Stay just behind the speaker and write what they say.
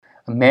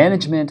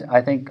Management,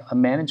 I think a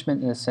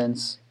management in a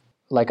sense,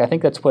 like I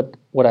think that's what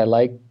I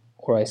like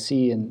or I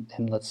see in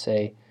let's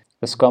say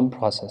the Scrum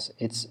process.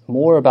 It's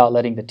more about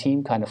letting the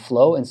team kind of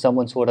flow and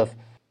someone sort of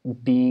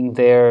being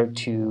there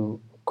to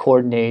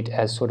coordinate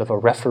as sort of a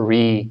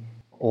referee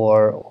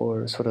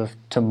or sort of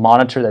to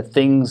monitor that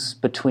things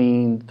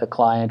between the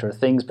client or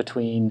things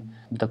between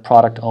the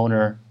product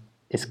owner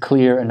is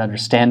clear and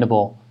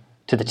understandable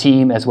to the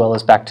team as well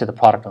as back to the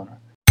product owner.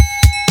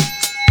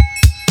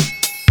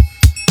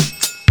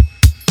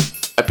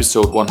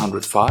 Episode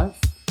 105,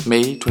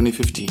 May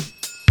 2015.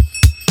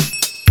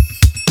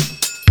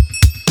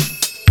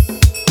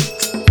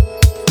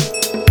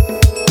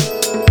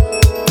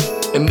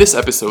 In this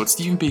episode,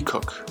 Stephen B.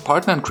 Cook,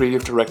 partner and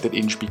creative director at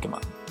Eden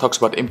Spiekermann, talks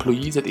about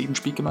employees at Eden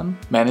Spiekermann,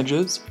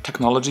 managers,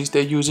 technologies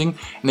they're using,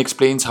 and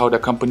explains how their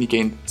company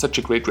gained such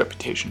a great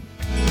reputation.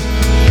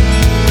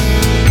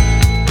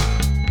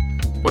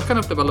 What kind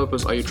of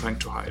developers are you trying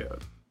to hire?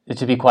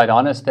 To be quite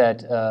honest,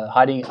 that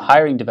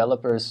hiring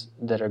developers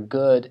that are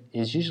good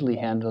is usually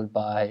handled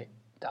by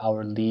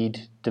our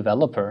lead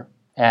developer.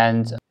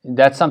 And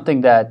that's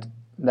something that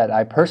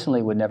I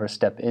personally would never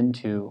step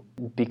into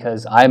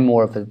because I'm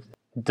more of a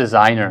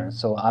designer.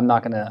 So I'm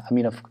not going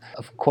to,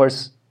 of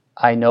course,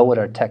 I know what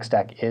our tech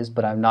stack is,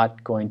 but I'm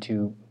not going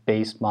to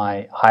base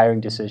my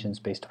hiring decisions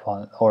based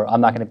upon, or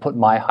I'm not going to put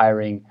my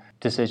hiring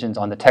decisions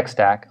on the tech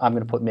stack. I'm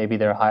going to put maybe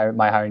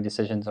my hiring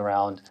decisions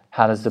around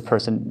how does the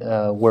person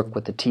work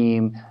with the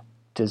team?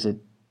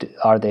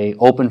 Are they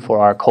open for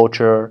our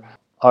culture?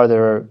 Are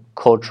there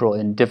cultural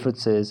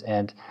indifferences?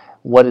 And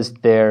what is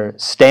their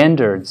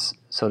standards,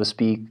 so to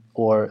speak,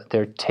 or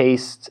their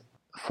taste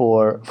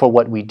for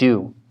what we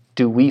do?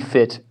 Do we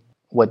fit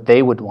what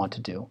they would want to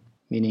do?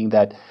 Meaning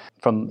that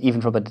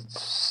even from a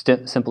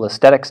simple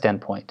aesthetic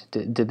standpoint,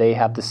 do they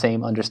have the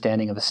same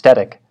understanding of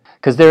aesthetic?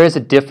 Because there is a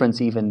difference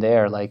even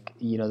there. Like,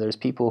 there's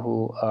people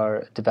who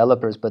are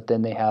developers, but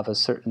then they have a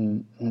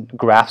certain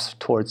grasp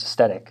towards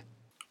aesthetic.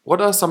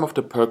 What are some of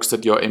the perks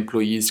that your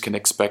employees can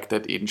expect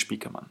at Eden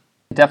Spiekermann?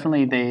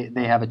 Definitely,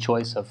 they have a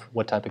choice of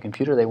what type of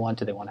computer they want.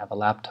 Do they want to have a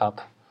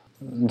laptop?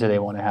 Do they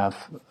want to have,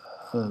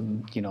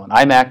 an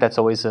iMac?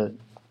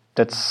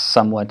 That's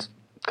somewhat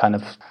kind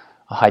of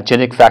a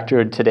hygienic factor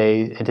in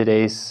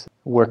today's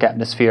work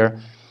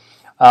atmosphere.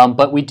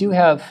 But we do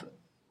have,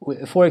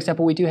 for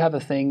example,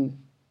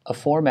 a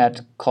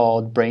format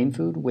called Brain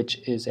Food,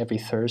 which is every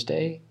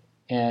Thursday.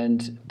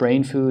 And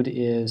Brain Food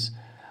is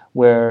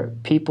where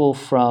people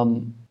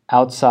from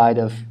outside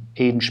of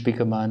Eden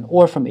Spiekermann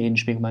or from Eden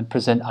Spiekermann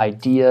present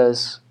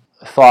ideas,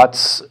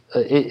 thoughts.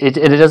 It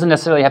doesn't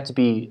necessarily have to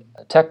be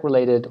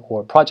tech-related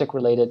or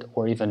project-related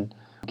or even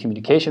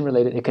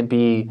communication-related. It could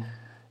be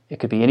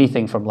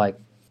anything from like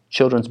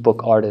children's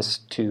book artists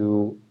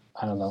to,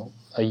 I don't know,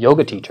 a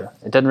yoga teacher.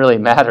 It doesn't really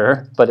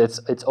matter, but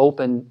it's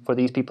open for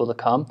these people to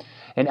come.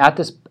 And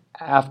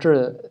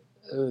after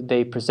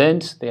they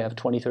present, they have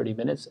 20, 30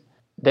 minutes,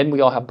 then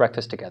we all have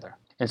breakfast together.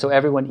 And so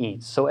everyone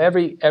eats. So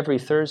every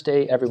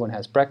Thursday, everyone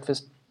has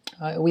breakfast.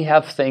 We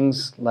have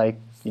things like,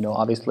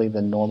 obviously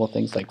the normal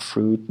things like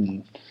fruit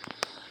and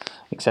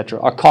etc.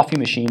 Our coffee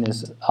machine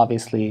is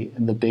obviously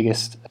the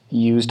biggest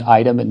used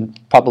item and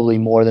probably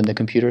more than the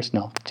computers.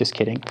 No, just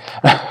kidding.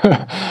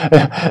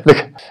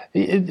 Look,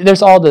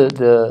 there's all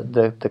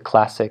the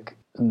classic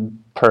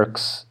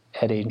perks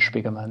at Eden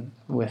Spiekermann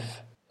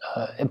with.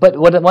 But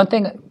one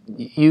thing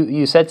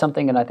you said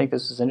something, and I think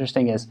this is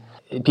interesting, is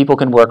people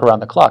can work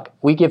around the clock.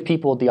 We give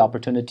people the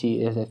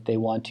opportunity if they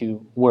want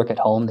to work at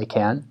home, they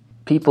can.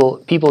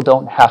 People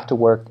don't have to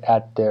work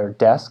at their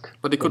desk.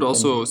 But they could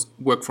also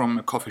work from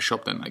a coffee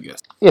shop then, I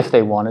guess. If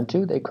they wanted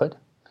to, they could.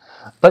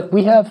 But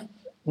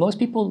most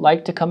people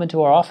like to come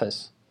into our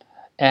office.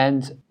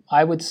 And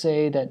I would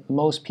say that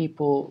most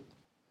people,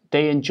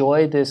 they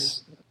enjoy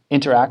this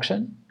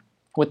interaction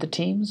with the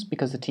teams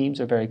because the teams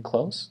are very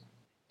close.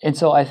 And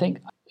so I think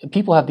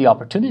people have the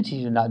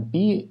opportunity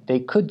to they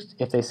could,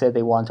 if they said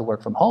they wanted to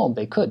work from home,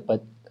 they could.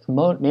 But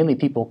mainly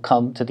people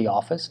come to the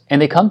office,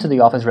 and they come to the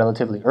office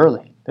relatively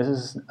early.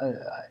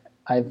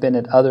 I've been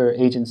at other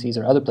agencies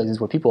or other places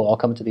where people all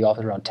come to the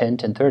office around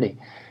 10:30.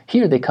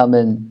 Here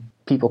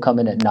people come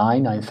in at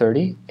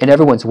 9:30, and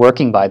everyone's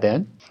working by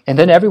then. And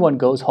then everyone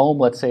goes home,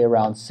 let's say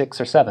around 6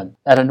 or 7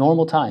 at a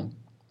normal time.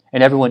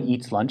 And everyone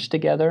eats lunch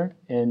together,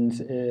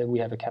 and we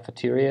have a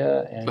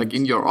cafeteria. And like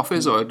in your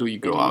office, or do you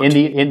go out?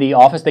 In the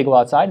office, they go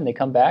outside, and they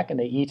come back, and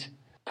they eat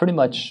pretty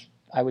much,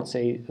 I would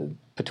say,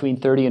 between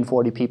 30 and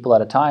 40 people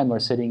at a time are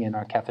sitting in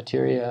our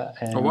cafeteria.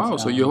 And, oh, wow.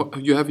 So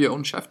you have your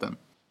own chef then?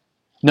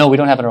 No, we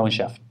don't have our own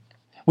chef.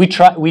 We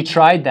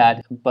tried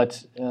that,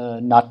 but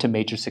not to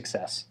major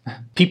success.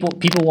 People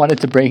wanted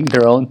to bring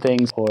their own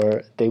things,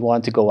 or they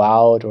wanted to go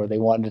out, or they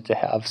wanted to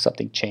have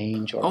something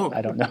change, or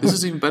I don't know. This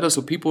is even better.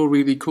 So people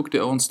really cook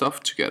their own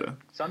stuff together.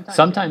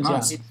 Sometimes,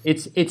 yeah.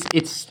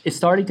 It's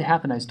starting to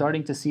happen. I'm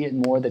starting to see it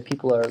more that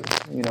people are,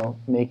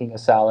 making a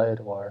salad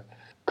or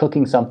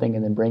cooking something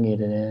and then bringing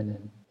it in.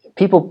 And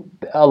people,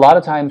 a lot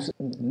of times,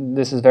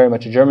 this is very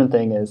much a German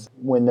thing, is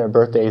when their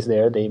birthday is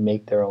there, they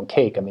make their own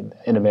cake. I mean,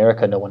 in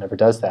America, no one ever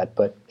does that,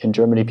 but in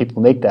Germany,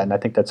 people make that, and I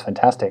think that's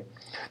fantastic.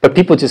 But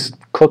people just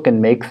cook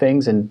and make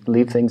things and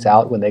leave things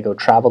out when they go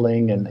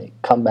traveling, and they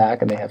come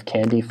back and they have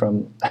candy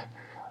from,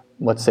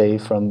 let's say,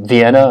 from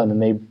Vienna, and then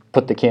they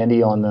put the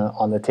candy on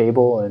the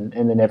table, and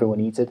then everyone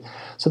eats it.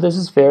 So this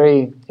is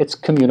it's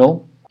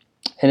communal,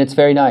 and it's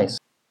very nice.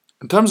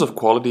 In terms of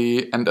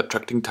quality and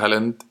attracting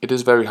talent, it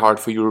is very hard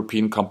for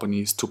European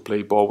companies to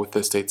play ball with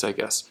the States, I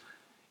guess.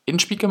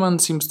 Inge Spiekermann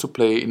seems to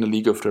play in a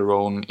league of their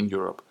own in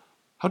Europe.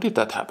 How did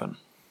that happen?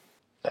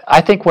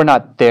 I think we're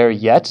not there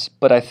yet,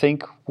 but I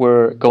think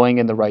we're going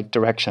in the right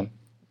direction.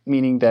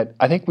 Meaning that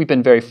I think we've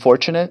been very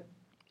fortunate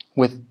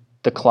with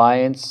the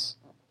clients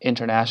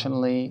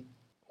internationally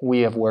we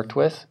have worked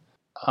with.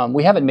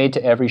 We haven't made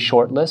to every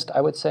short list,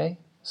 I would say.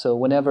 So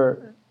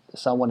whenever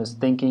someone is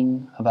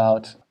thinking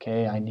about,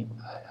 okay, I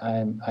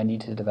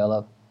need to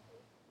develop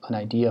an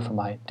idea for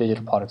my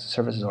digital products and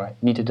services, or I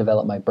need to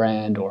develop my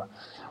brand, or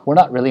we're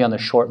not really on the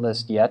short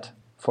list yet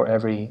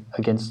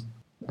against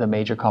the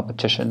major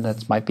competition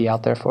that might be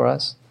out there for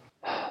us.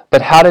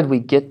 But how did we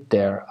get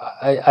there?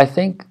 I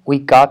think we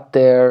got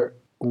there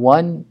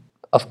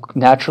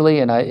naturally,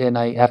 and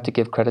I have to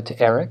give credit to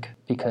Eric,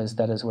 because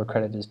that is where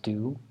credit is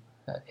due.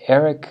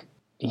 Eric,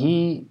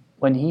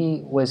 when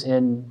he was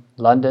in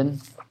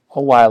London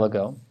a while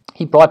ago,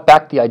 he brought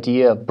back the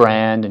idea of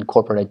brand and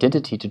corporate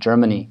identity to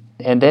Germany.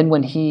 And then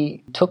when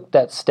he took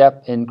that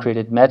step and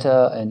created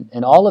Meta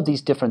and all of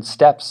these different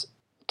steps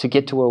to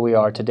get to where we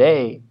are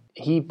today,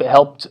 he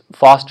helped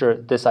foster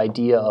this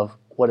idea of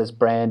what does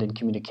brand and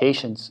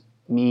communications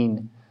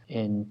mean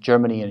in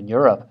Germany and in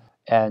Europe,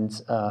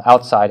 and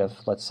outside of,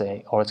 let's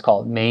say, or it's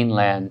called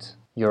mainland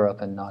Europe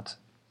and not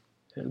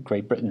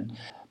Great Britain.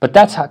 But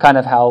that's kind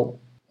of how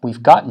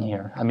we've gotten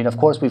here. I mean, of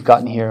course, we've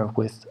gotten here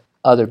with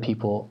other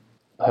people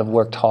who have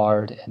worked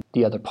hard, and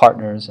the other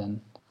partners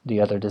and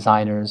the other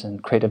designers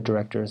and creative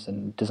directors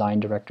and design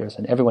directors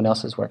and everyone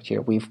else has worked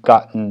here. We've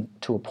gotten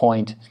to a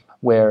point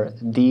where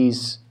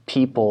these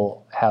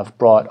people have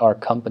brought our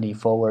company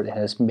forward and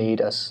has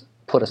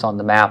put us on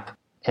the map,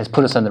 has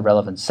put us on the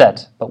relevant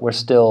set. But we're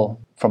still,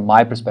 from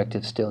my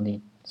perspective, still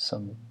need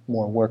some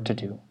more work to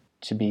do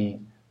to be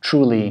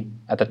truly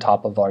at the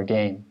top of our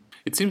game.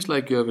 It seems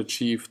like you have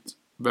achieved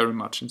very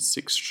much in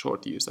 6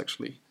 short years,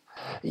 actually.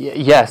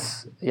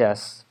 Yes,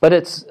 but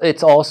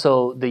it's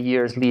also the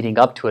years leading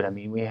up to it. I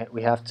mean,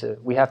 we have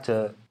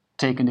to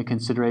take into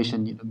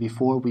consideration,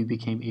 before we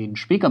became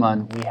Inge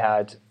Spiekermann, we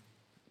had,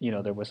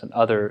 there was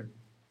other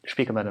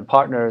Spiekermann and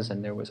Partners,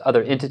 and there was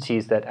other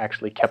entities that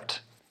actually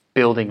kept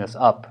building us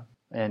up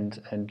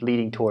and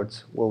leading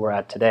towards where we're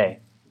at today.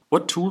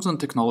 What tools and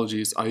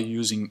technologies are you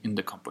using in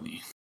the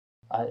company?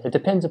 It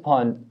depends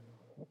upon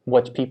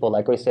what people,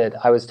 like I said,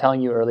 I was telling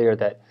you earlier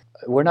that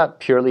we're not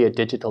purely a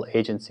digital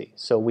agency.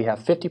 So we have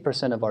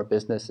 50% of our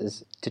business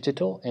is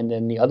digital, and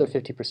then the other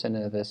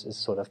 50% of this is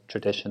sort of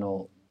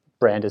traditional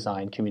brand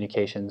design,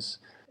 communications,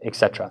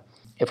 etc.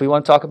 If we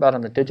want to talk about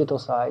on the digital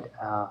side,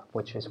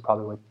 which is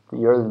probably what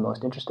you're the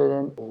most interested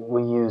in,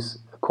 we use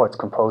Quartz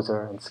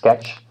Composer and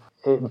Sketch.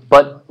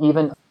 But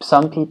even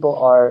some people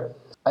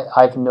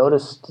I've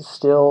noticed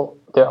still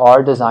there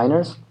are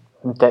designers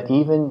that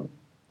even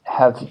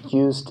have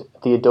used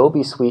the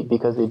Adobe Suite,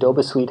 because the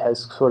Adobe Suite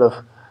has sort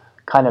of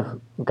kind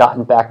of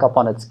gotten back up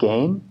on its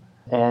game,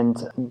 and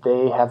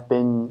they have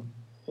been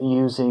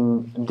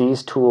using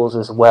these tools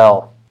as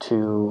well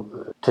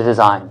to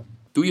design.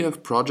 Do you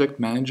have project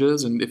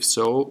managers, and if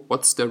so,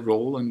 what's their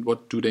role and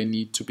what do they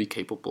need to be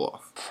capable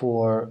of?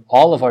 For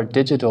all of our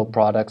digital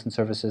products and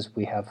services,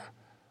 we have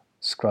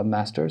Scrum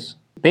Masters.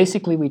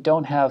 Basically, we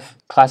don't have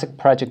classic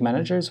project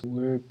managers.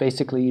 We're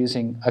basically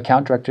using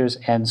account directors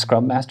and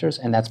Scrum Masters,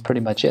 and that's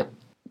pretty much it.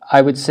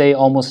 I would say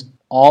almost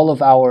all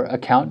of our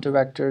account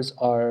directors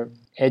are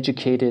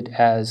educated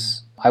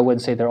as, I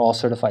wouldn't say they're all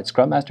certified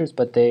Scrum Masters,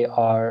 but they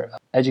are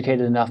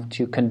educated enough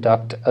to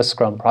conduct a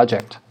Scrum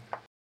project.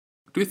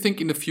 Do you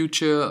think in the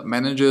future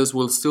managers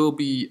will still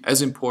be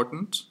as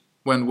important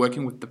when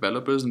working with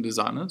developers and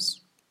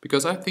designers?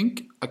 Because I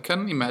think I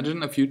can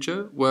imagine a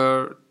future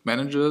where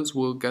managers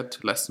will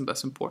get less and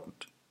less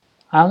important.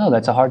 I don't know.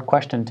 That's a hard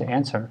question to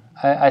answer.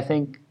 I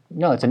think,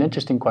 it's an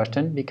interesting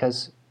question,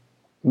 because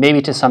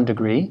maybe to some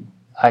degree,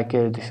 I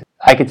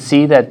could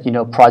see that,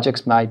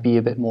 projects might be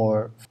a bit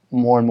more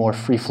and more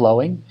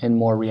free-flowing and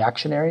more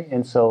reactionary.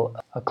 And so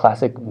a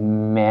classic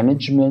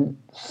management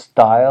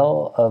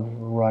style of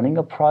running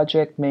a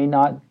project may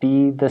not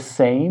be the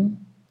same.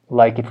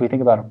 Like if we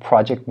think about a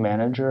project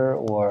manager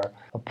or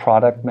a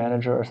product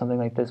manager or something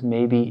like this,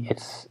 maybe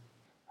it's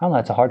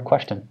a hard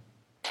question.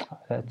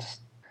 That's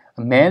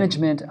a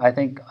management, I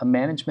think a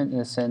management in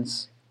a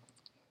sense,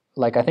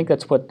 like I think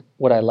that's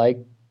what I like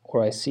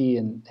or I see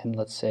in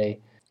let's say,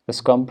 the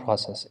Scrum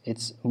process.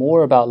 It's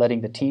more about letting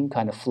the team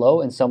kind of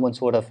flow and someone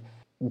sort of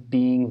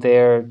being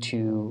there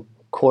to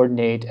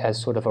coordinate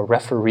as sort of a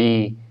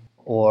referee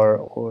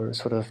or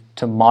sort of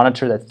to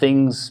monitor that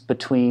things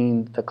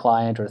between the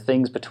client or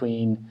things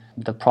between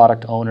the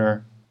product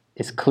owner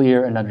is clear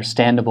and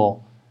understandable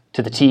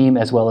to the team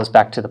as well as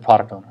back to the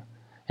product owner.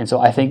 And so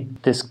I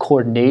think this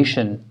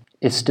coordination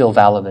is still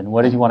valid. And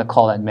whether you want to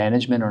call that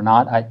management or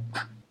not,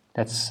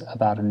 that's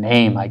about a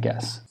name, I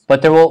guess.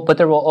 But there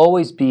will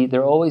always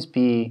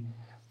be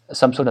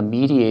some sort of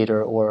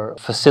mediator or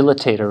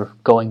facilitator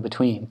going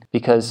between,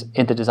 because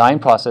in the design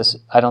process,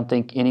 I don't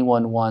think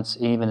anyone wants,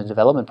 even the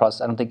development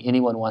process, I don't think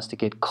anyone wants to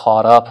get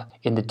caught up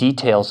in the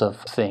details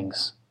of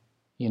things,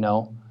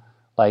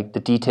 like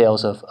the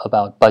details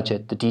about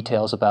budget, the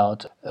details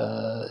about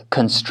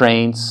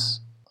constraints,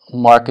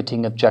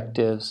 marketing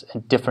objectives,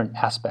 and different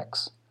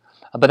aspects.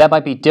 But that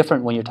might be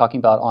different when you're talking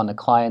about on the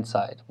client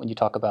side. When you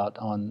talk about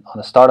on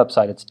a startup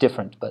side, it's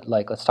different. But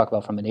let's talk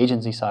about from an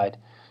agency side.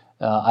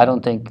 I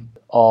don't think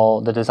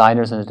all the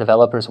designers and the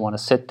developers want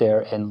to sit there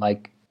and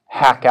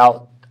hack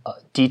out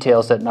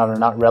details that are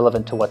not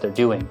relevant to what they're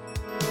doing.